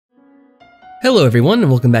Hello everyone,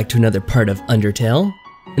 and welcome back to another part of Undertale.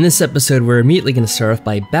 In this episode, we're immediately going to start off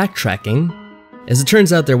by backtracking. As it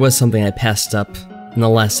turns out, there was something I passed up in the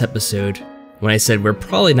last episode, when I said we're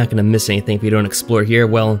probably not going to miss anything if we don't explore here.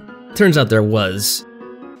 Well, turns out there was.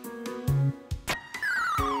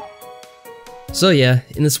 So yeah,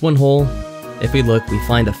 in this one hole, if we look, we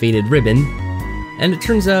find a faded ribbon, and it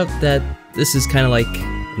turns out that this is kind of like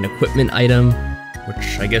an equipment item,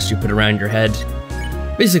 which I guess you put around your head.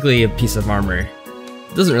 Basically a piece of armor.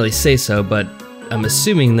 It doesn't really say so, but I'm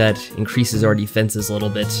assuming that increases our defenses a little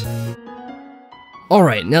bit.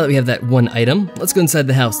 Alright, now that we have that one item, let's go inside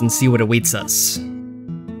the house and see what awaits us.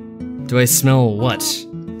 Do I smell what?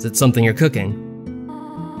 Is it something you're cooking?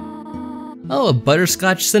 Oh, a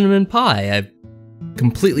butterscotch cinnamon pie. I'm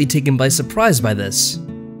completely taken by surprise by this.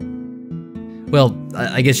 Well,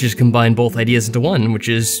 I guess you just combine both ideas into one, which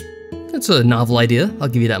is... it's a novel idea, I'll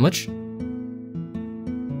give you that much.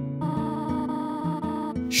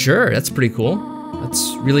 Sure, that's pretty cool.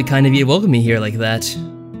 That's really kind of you to welcome me here like that.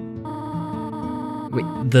 Wait,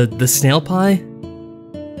 the snail pie?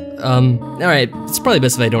 Alright, it's probably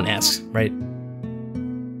best if I don't ask, right?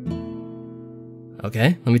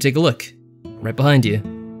 Okay, let me take a look. Right behind you.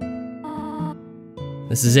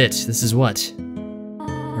 This is it. This is what?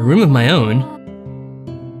 A room of my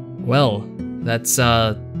own? Well, that's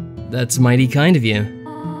mighty kind of you.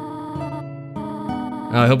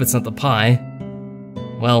 Oh, I hope it's not the pie.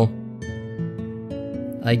 Well,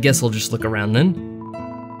 I guess I'll just look around then.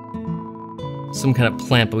 Some kind of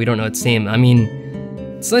plant, but we don't know its name. I mean,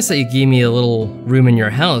 it's nice that you gave me a little room in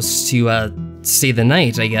your house to, stay the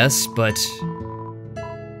night, I guess, but...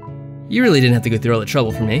 you really didn't have to go through all the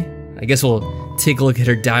trouble for me. I guess we'll take a look at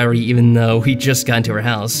her diary even though we just got into her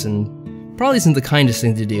house, and probably isn't the kindest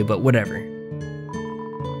thing to do, but whatever.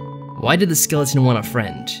 Why did the skeleton want a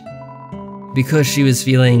friend? Because she was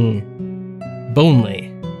feeling... bonely.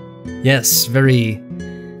 Yes, very,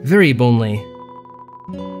 very bonely.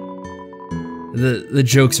 The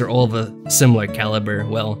jokes are all of a similar caliber.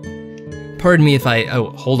 Well, pardon me if I... oh,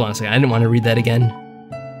 hold on a second, I didn't want to read that again.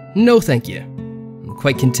 No thank you. I'm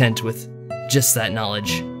quite content with just that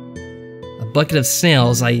knowledge. A bucket of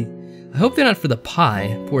snails, I hope they're not for the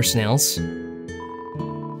pie. Poor snails.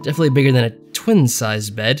 Definitely bigger than a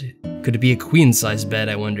twin-sized bed. Could it be a queen-sized bed,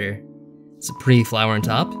 I wonder? It's a pretty flower on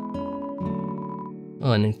top.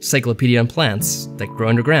 Oh, an encyclopedia on plants that grow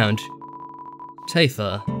underground.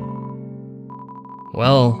 Taifa.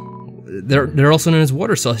 Well, they're also known as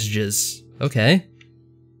water sausages. Okay.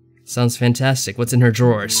 Sounds fantastic. What's in her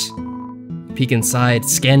drawers? Peek inside.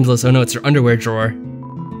 Scandalous. Oh no, it's her underwear drawer.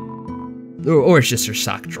 Or it's just her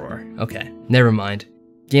sock drawer. Okay, never mind.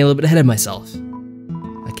 Getting a little bit ahead of myself.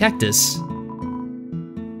 A cactus.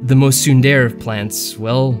 The most tsundere of plants.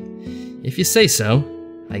 Well, if you say so,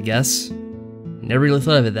 I guess. Never really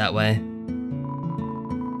thought of it that way.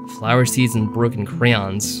 Flower seeds and broken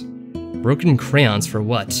crayons. Broken crayons for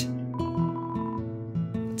what?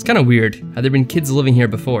 It's kind of weird. Have there been kids living here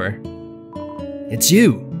before? It's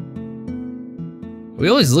you! We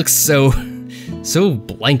always look so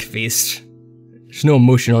blank-faced. There's no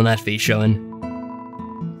emotion on that face showing.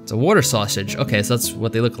 It's a water sausage. Okay, so that's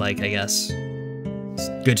what they look like, I guess. It's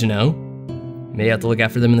good to know. Maybe I have to look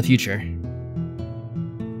after them in the future.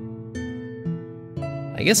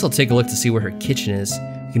 I guess I'll take a look to see where her kitchen is.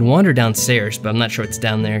 You can wander downstairs, but I'm not sure it's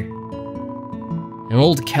down there. An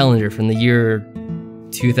old calendar from the year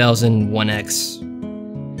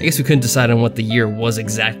 2001X. I guess we couldn't decide on what the year was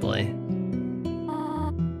exactly.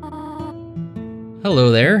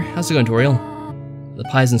 Hello there. How's it going, Toriel? The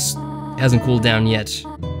pie hasn't cooled down yet.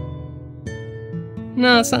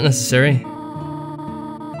 No, it's not necessary.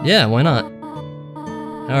 Yeah, why not?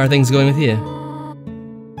 How are things going with you?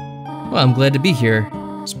 Well, I'm glad to be here.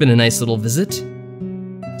 It's been a nice little visit.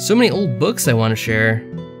 So many old books I want to share.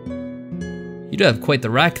 You do have quite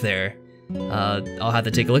the rack there. I'll have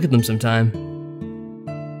to take a look at them sometime.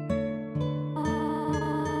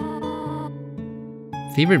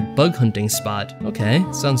 Favorite bug hunting spot. Okay,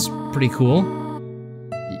 sounds pretty cool.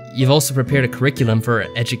 You've also prepared a curriculum for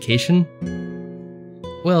education?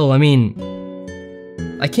 Well, I mean,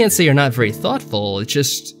 I can't say you're not very thoughtful, it's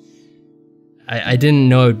just... I didn't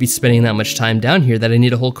know I would be spending that much time down here that I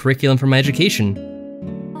need a whole curriculum for my education.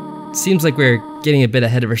 Seems like we're getting a bit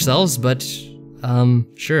ahead of ourselves, but,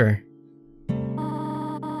 sure.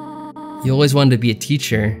 You always wanted to be a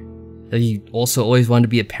teacher. Have you also always wanted to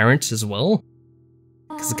be a parent as well?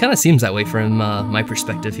 Because it kind of seems that way from, my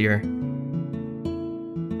perspective here.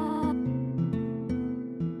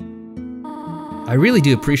 I really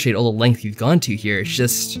do appreciate all the length you've gone to here, it's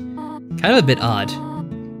just kind of a bit odd.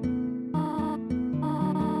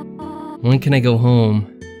 When can I go home?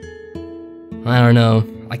 I don't know.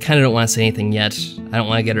 I kinda don't want to say anything yet. I don't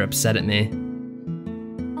want to get her upset at me.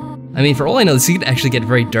 I mean, for all I know, this could actually get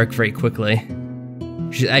very dark very quickly.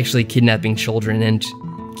 She's actually kidnapping children and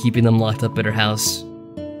keeping them locked up at her house.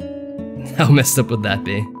 How messed up would that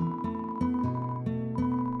be?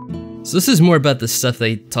 So this is more about the stuff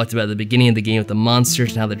they talked about at the beginning of the game with the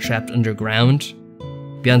monsters and how they're trapped underground,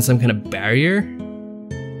 beyond some kind of barrier.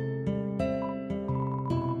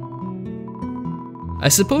 I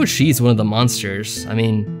suppose she's one of the monsters. I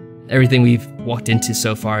mean, everything we've walked into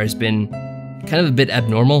so far has been kind of a bit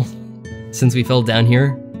abnormal since we fell down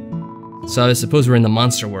here. So I suppose we're in the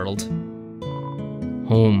monster world.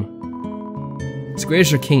 Home. As great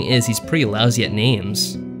as our king is, he's pretty lousy at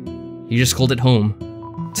names. You just called it home.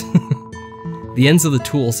 The ends of the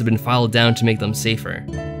tools have been filed down to make them safer.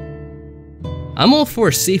 I'm all for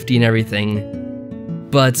safety and everything,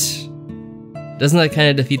 but doesn't that kind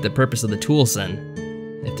of defeat the purpose of the tools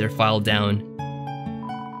then, if they're filed down?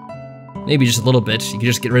 Maybe just a little bit, you could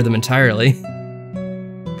just get rid of them entirely.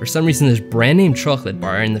 For some reason there's brand name chocolate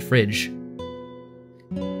bar in the fridge.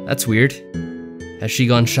 That's weird. Has she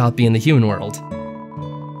gone shopping in the human world?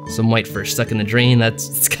 Some white fur stuck in the drain,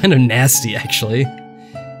 it's kind of nasty actually.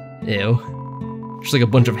 Ew. Just like a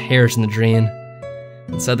bunch of hairs in the drain.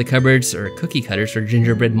 Inside the cupboards are cookie cutters for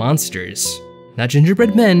gingerbread monsters. Not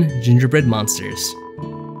gingerbread men, gingerbread monsters.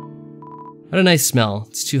 What a nice smell.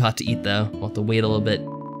 It's too hot to eat though. We'll have to wait a little bit.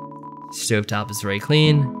 Stovetop is very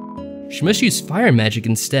clean. She must use fire magic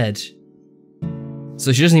instead.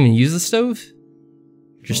 So she doesn't even use the stove?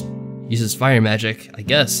 Just uses fire magic. I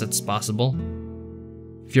guess that's possible.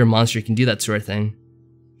 If you're a monster, you can do that sort of thing.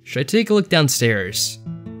 Should I take a look downstairs?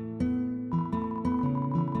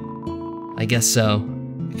 I guess so.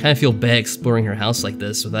 I kind of feel bad exploring her house like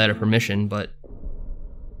this without her permission, but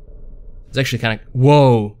it's actually kind of—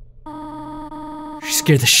 whoa! She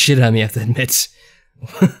scared the shit out of me, I have to admit.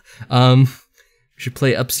 Should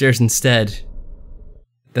play upstairs instead.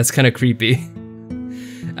 That's kind of creepy.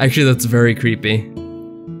 Actually, that's very creepy.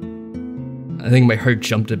 I think my heart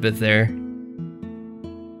jumped a bit there.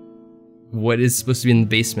 What is supposed to be in the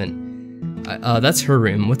basement? That's her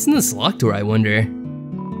room. What's in this locked door, I wonder?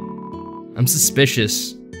 I'm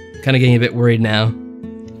suspicious. Kind of getting a bit worried now.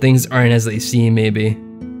 Things aren't as they seem, maybe.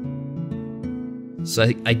 So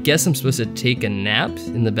I guess I'm supposed to take a nap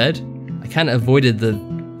in the bed? I kind of avoided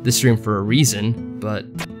this room for a reason, but...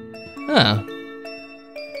 huh.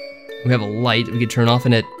 We have a light we could turn off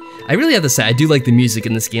in it. I really have to say, I do like the music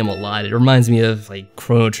in this game a lot. It reminds me of like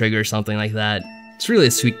Chrono Trigger or something like that. It's really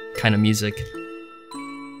a sweet kind of music.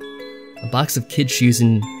 A box of kid shoes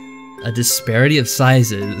in a disparity of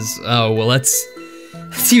sizes. Oh, well that's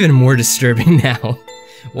even more disturbing now.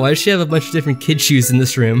 Why does she have a bunch of different kid shoes in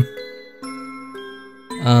this room?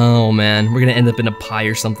 Oh man, we're gonna end up in a pie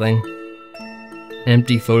or something.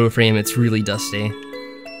 Empty photo frame, it's really dusty.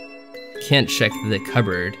 Can't check the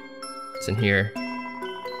cupboard. It's in here.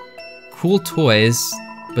 Cool toys,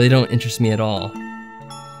 but they don't interest me at all.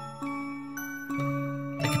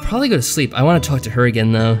 I could probably go to sleep. I want to talk to her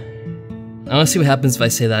again though. I want to see what happens if I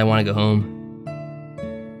say that I want to go home.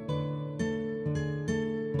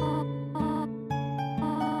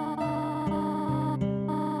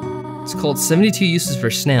 It's called 72 Uses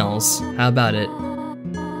for Snails. How about it?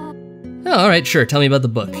 Oh, alright, sure. Tell me about the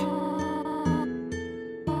book.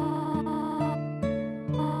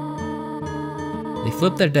 They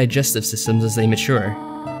flip their digestive systems as they mature.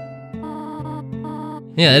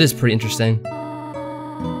 Yeah, that is pretty interesting.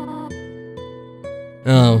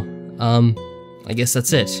 Oh, I guess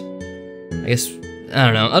that's it. I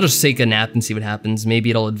don't know, I'll just take a nap and see what happens. Maybe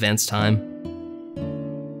it'll advance time.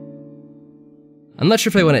 I'm not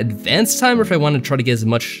sure if I want to advance time or if I want to try to get as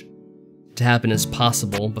much to happen as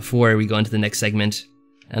possible before we go into the next segment.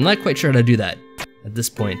 I'm not quite sure how to do that at this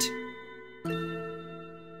point.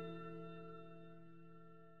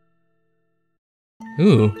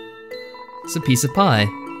 Ooh, it's a piece of pie.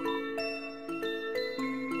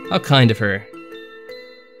 How kind of her.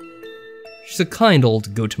 She's a kind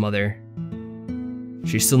old goat mother.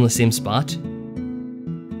 She's still in the same spot?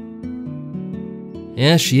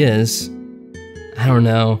 Yeah, she is. I don't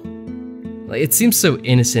know. Like, it seems so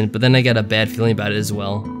innocent, but then I got a bad feeling about it as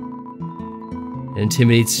well. It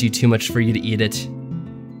intimidates you too much for you to eat it.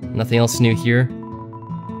 Nothing else new here?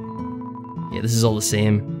 Yeah, this is all the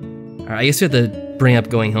same. Alright, I guess we have to bring up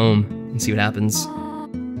going home and see what happens.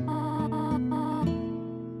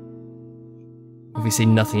 If we say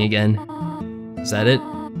nothing again. Is that it?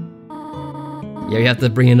 Yeah, we have to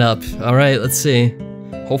bring it up. Alright, let's see.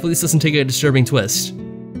 Hopefully this doesn't take a disturbing twist.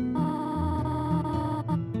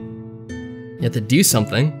 You have to do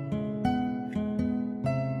something.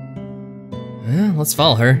 let's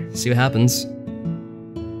follow her, see what happens.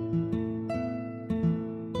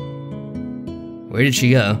 Where did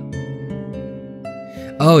she go?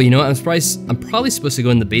 Oh, you know what? I'm probably supposed to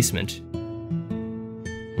go in the basement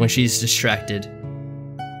when she's distracted,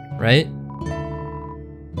 right?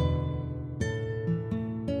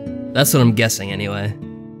 That's what I'm guessing anyway.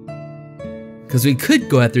 Because we could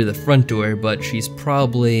go out through the front door, but she's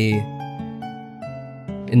probably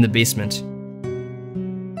in the basement.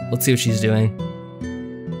 Let's see what she's doing.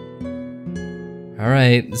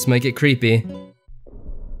 Alright, this might get creepy.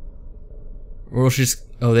 Or she's...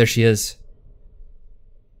 oh, there she is.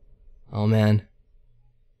 Oh man.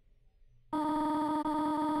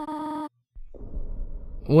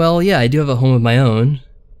 Well, yeah, I do have a home of my own.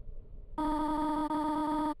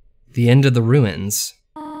 The end of the ruins.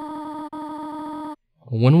 A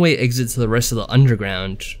one-way exit to the rest of the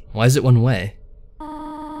underground. Why is it one way?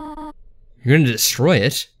 You're gonna destroy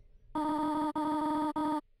it?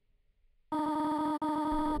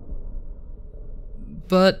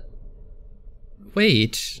 But...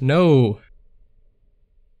 wait, no.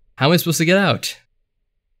 How am I supposed to get out?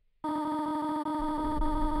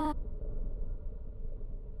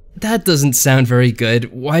 That doesn't sound very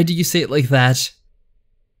good. Why do you say it like that?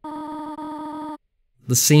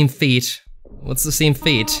 The same fate. What's the same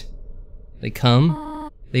fate? They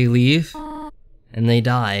come, they leave, and they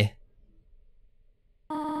die.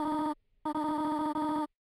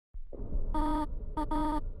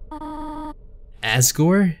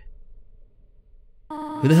 Asgore?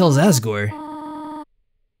 Who the hell is Asgore?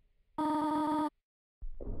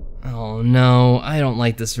 Oh no, I don't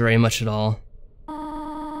like this very much at all.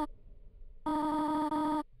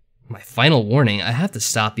 My final warning, I have to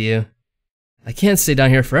stop you. I can't stay down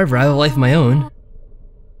here forever, I have a life of my own.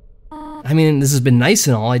 I mean, this has been nice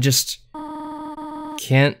and all, I just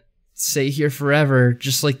can't stay here forever,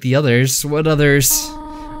 just like the others. What others?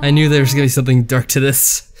 I knew there was gonna be something dark to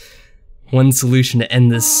this. One solution to end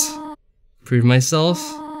this. Prove myself?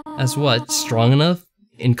 As what? Strong enough?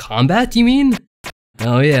 In combat, you mean?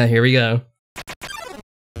 Oh yeah, here we go.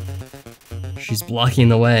 She's blocking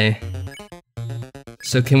the way.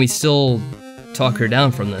 So can we still talk her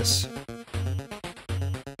down from this?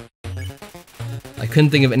 I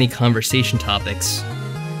couldn't think of any conversation topics.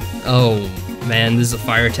 Oh man, this is a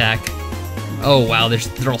fire attack. Oh wow,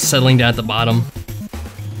 they're all settling down at the bottom.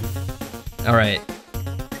 Alright.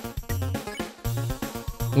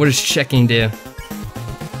 What does checking do?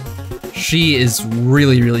 She is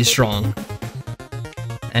really, really strong.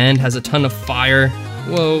 And has a ton of fire.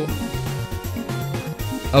 Whoa.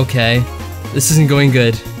 Okay. This isn't going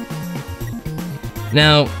good.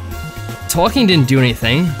 Now, talking didn't do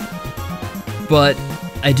anything. But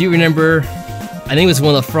I do remember, I think it was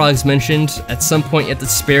one of the frogs mentioned, at some point you have to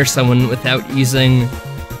spare someone without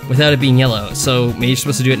it being yellow. So maybe you're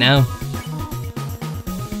supposed to do it now?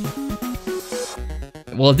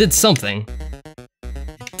 Well, it did something.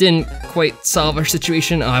 It didn't quite solve our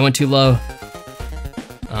situation. Oh, I went too low.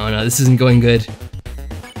 Oh no, this isn't going good.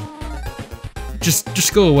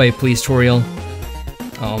 Just go away, please, Toriel.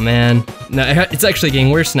 Oh man. No, it's actually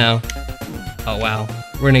getting worse now. Oh wow.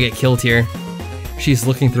 We're gonna get killed here. She's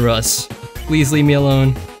looking through us. Please leave me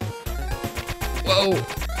alone. Whoa.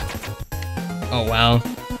 Oh wow.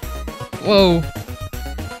 Whoa.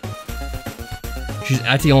 She's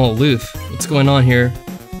acting all aloof. What's going on here?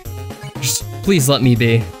 Just please let me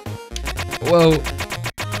be. Whoa.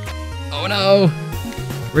 Oh no.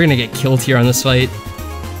 We're gonna get killed here on this fight.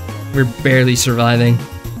 We're barely surviving.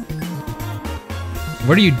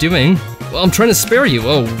 What are you doing? Well, I'm trying to spare you.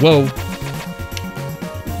 Oh, whoa.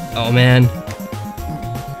 Oh man.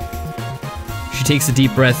 She takes a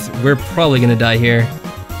deep breath. We're probably gonna die here.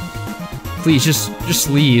 Please, just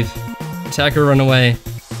leave. Attack her, run away.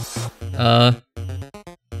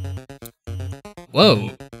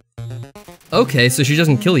 Whoa. Okay, so she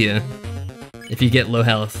doesn't kill you if you get low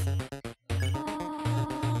health.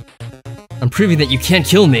 I'm proving that you can't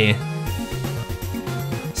kill me.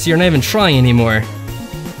 So you're not even trying anymore.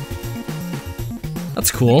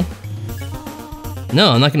 That's cool. No,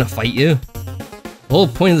 I'm not gonna fight you. The whole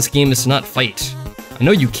point of this game is to not fight. I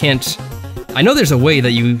know you can't... I know there's a way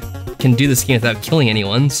that you can do this game without killing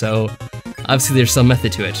anyone, so obviously there's some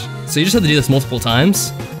method to it. So you just have to do this multiple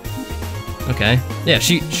times? Okay. Yeah,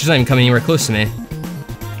 she's not even coming anywhere close to me.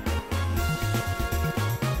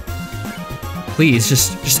 Please,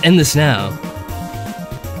 just end this now.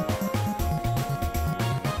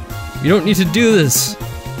 You don't need to do this.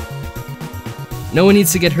 No one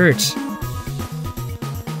needs to get hurt.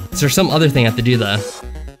 Is there some other thing I have to do though?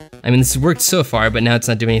 I mean, this has worked so far, but now it's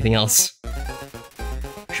not doing anything else.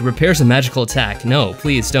 She repairs a magical attack. No,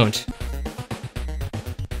 please don't.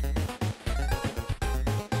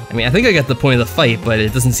 I mean, I think I got the point of the fight, but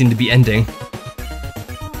it doesn't seem to be ending.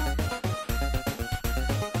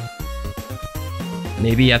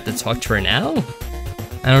 Maybe you have to talk to her now?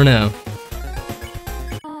 I don't know.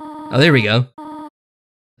 Oh, there we go.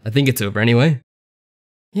 I think it's over anyway.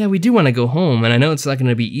 Yeah, we do want to go home, and I know it's not going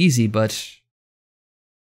to be easy, but...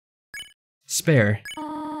 Spare.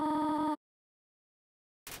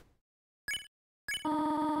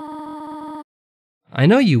 I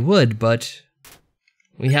know you would, but...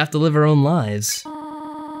 we have to live our own lives.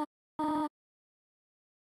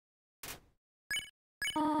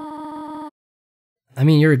 I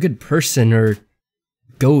mean, you're a good person, or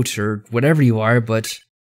goat, or whatever you are, but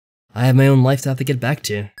I have my own life to have to get back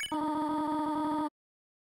to.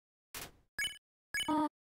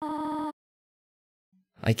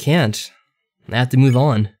 I can't. I have to move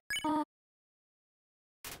on.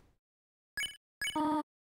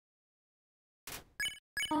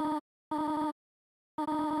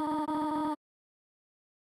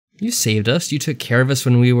 You saved us. You took care of us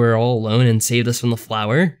when we were all alone and saved us from the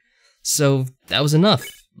flower. So that was enough.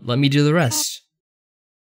 Let me do the rest.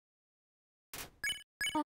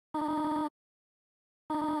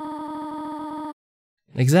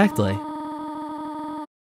 Exactly.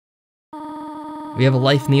 We have a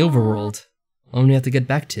life in the overworld. One we have to get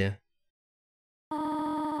back to.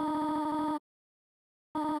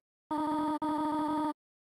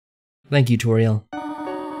 Thank you, Toriel.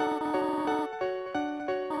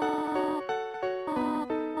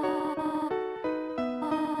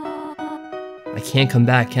 I can't come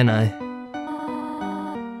back, can I?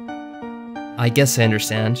 I guess I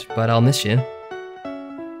understand, but I'll miss you.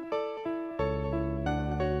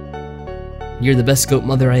 You're the best goat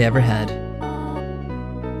mother I ever had.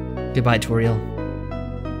 Goodbye, Toriel.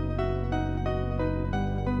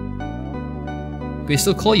 Can we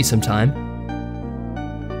still call you sometime?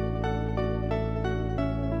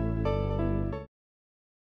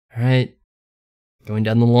 Alright. Going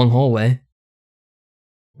down the long hallway.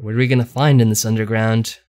 What are we gonna find in this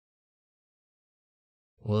underground?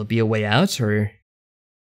 Will it be a way out, or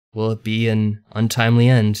will it be an untimely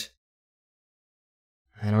end?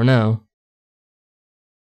 I don't know.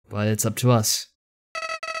 But it's up to us.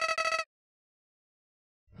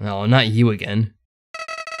 Oh, not you again.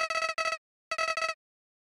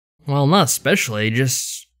 Well, not especially,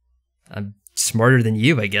 just... I'm smarter than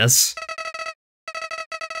you, I guess.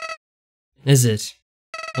 Is it?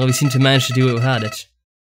 Well, we seem to manage to do it without it.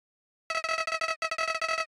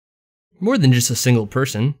 More than just a single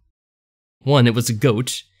person. One, it was a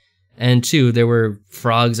goat, and two, there were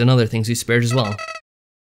frogs and other things we spared as well.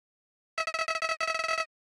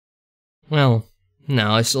 Well,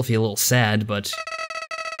 no, I still feel a little sad, but...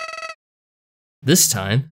 this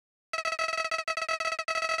time...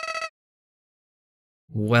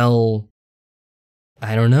 well...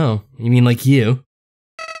 I don't know. You mean like you?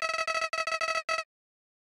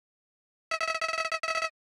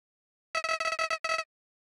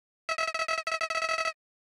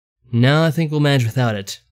 No, I think we'll manage without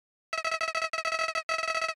it.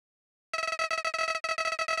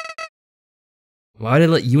 Why would I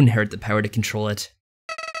let you inherit the power to control it?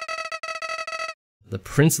 The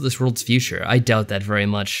prince of this world's future? I doubt that very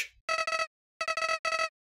much.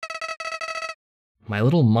 My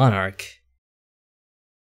little monarch.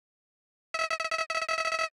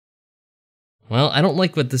 Well, I don't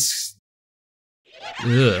like what this...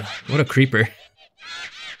 Ugh, what a creeper.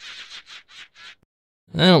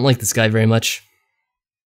 I don't like this guy very much.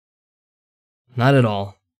 Not at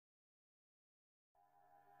all.